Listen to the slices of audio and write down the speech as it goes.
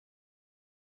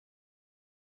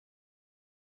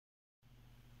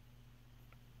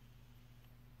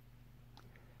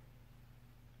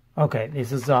Okay,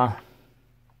 this is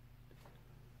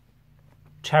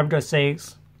Chapter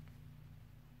 6,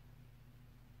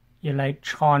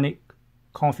 Electronic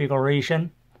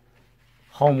Configuration,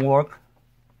 homework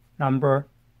number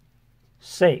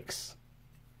 6.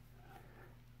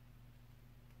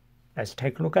 Let's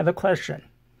take a look at the question.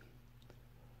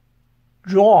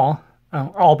 Draw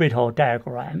an orbital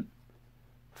diagram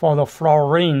for the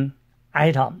fluorine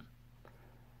atom.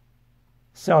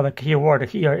 So the keyword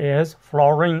here is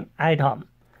fluorine atom,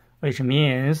 which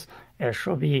means it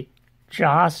should be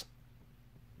just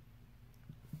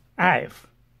F.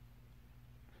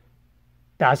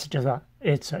 It's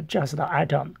just the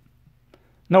atom.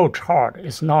 No chart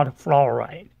is not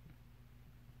fluoride.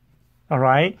 All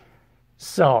right?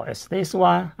 So it's this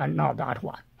one and not that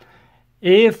one.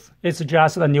 If it's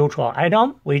just the neutral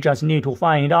atom, we just need to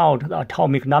find out the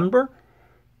atomic number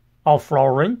of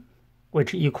fluorine,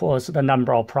 which equals the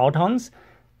number of protons.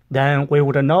 Then we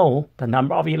would know the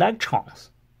number of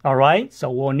electrons. All right? So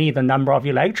we'll need the number of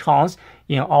electrons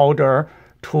in order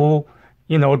to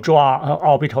draw an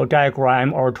orbital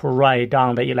diagram or to write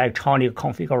down the electronic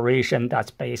configuration.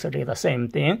 That's basically the same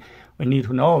thing. We need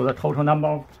to know the total number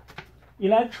of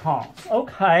electrons.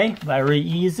 Okay, very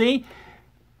easy.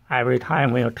 Every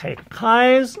time we'll take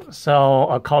ties, so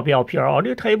a copy of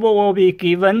periodic table will be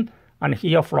given. And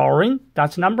here fluorine,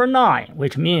 that's number 9,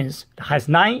 which means it has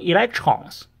 9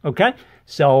 electrons. Okay,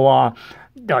 so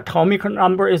the atomic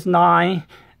number is 9.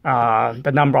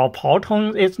 The number of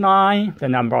protons is 9. The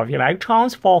number of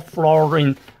electrons for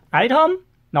fluorine atom,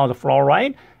 now the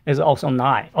fluoride, is also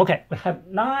 9. Okay, we have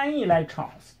 9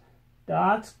 electrons.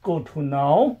 That's good to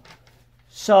know.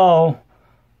 So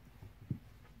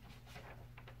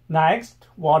next,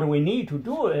 what we need to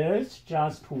do is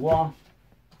just to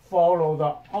follow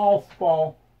the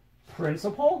off-ball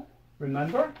principle.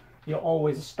 Remember, you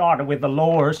always start with the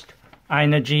lowest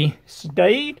energy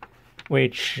state,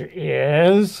 which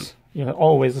is, you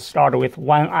always start with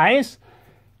 1s.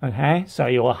 Okay, so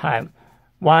you will have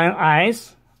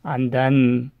 1s, and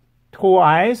then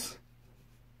 2s,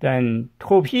 then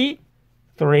 2p,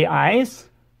 3s,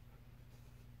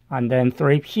 and then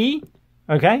 3p.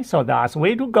 Okay, so that's the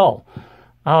way to go.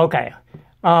 Okay,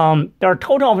 there are a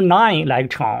total of 9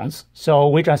 electrons, so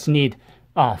we just need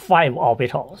 5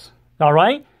 orbitals. All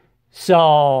right,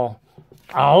 so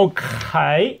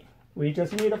okay, we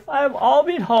just need 5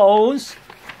 orbitals.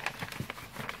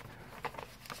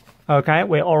 Okay,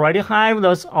 we already have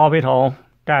this orbital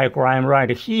diagram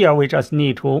right here. We just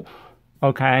need to,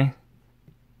 okay,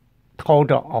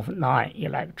 total of 9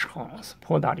 electrons.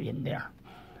 Put that in there.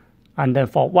 And then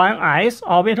for 1s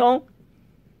orbital,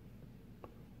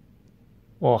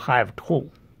 we'll have 2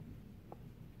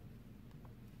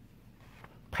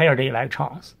 paired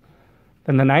electrons.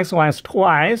 Then the next one is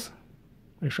 2s.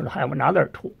 We should have another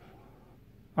 2.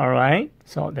 All right,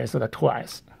 so this is the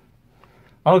 2s.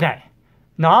 Okay,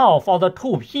 now for the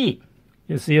 2p,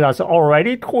 you see that's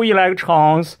already 2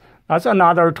 electrons. That's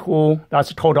another 2.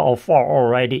 That's a total of 4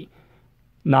 already.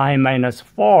 9 minus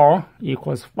 4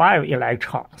 equals 5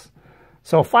 electrons.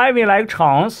 So 5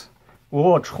 electrons, we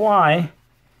will try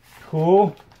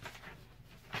to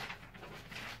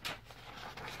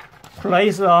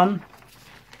place them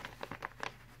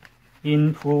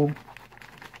into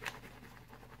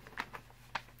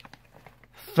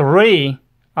 3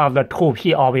 of the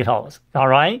 2p orbitals. All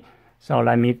right? So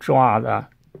let me draw the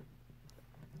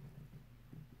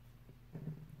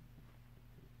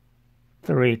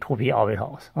 3 2p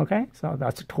orbitals. Okay? So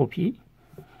that's 2p.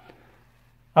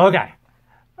 Okay.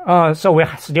 So we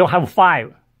still have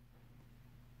 5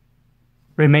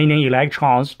 remaining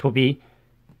electrons to be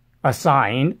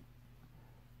assigned.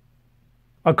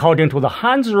 According to the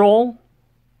Hans rule,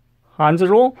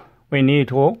 we need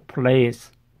to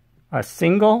place a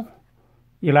single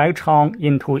electron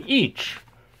into each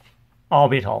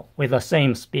orbital with the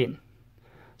same spin.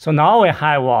 So now we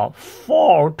have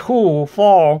 4, 2,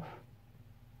 4,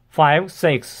 5,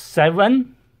 6,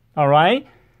 7. All right?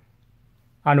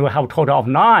 And we have a total of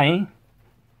 9.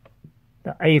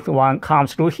 The 8th one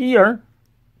comes to here.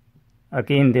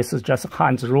 Again, this is just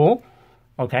Hans rule.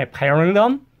 Okay, pairing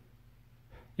them.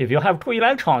 If you have 2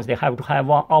 electrons, they have to have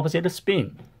one opposite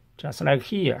spin, just like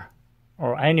here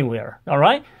or anywhere. All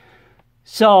right?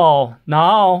 So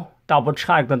now double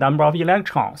check the number of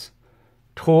electrons.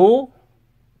 2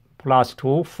 plus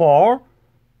 2, 4,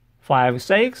 5,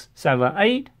 6, 7,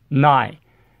 8, 9.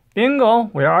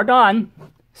 Bingo, we are done.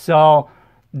 So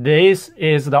this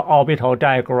is the orbital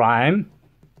diagram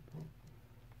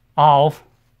of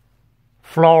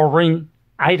fluorine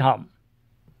atom.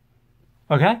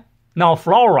 Okay? Now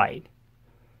fluoride.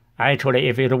 Actually,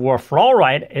 if it were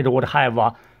fluoride, it would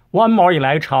have one more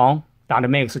electron, that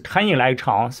makes 10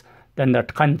 electrons, then the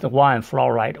 10th one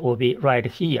fluoride will be right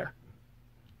here.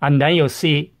 And then you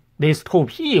see this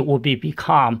 2p will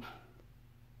become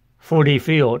fully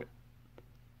filled.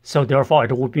 So therefore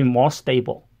it will be more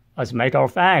stable. As a matter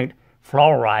of fact,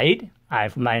 fluoride,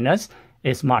 F minus,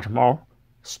 is much more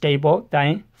stable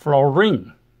than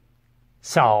fluorine.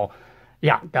 So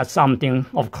yeah, that's something,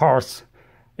 of course,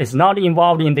 it's not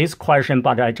involved in this question,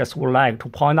 but I just would like to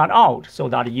point that out so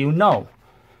that you know.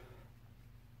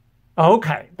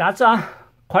 Okay, that's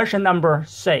question number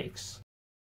 6.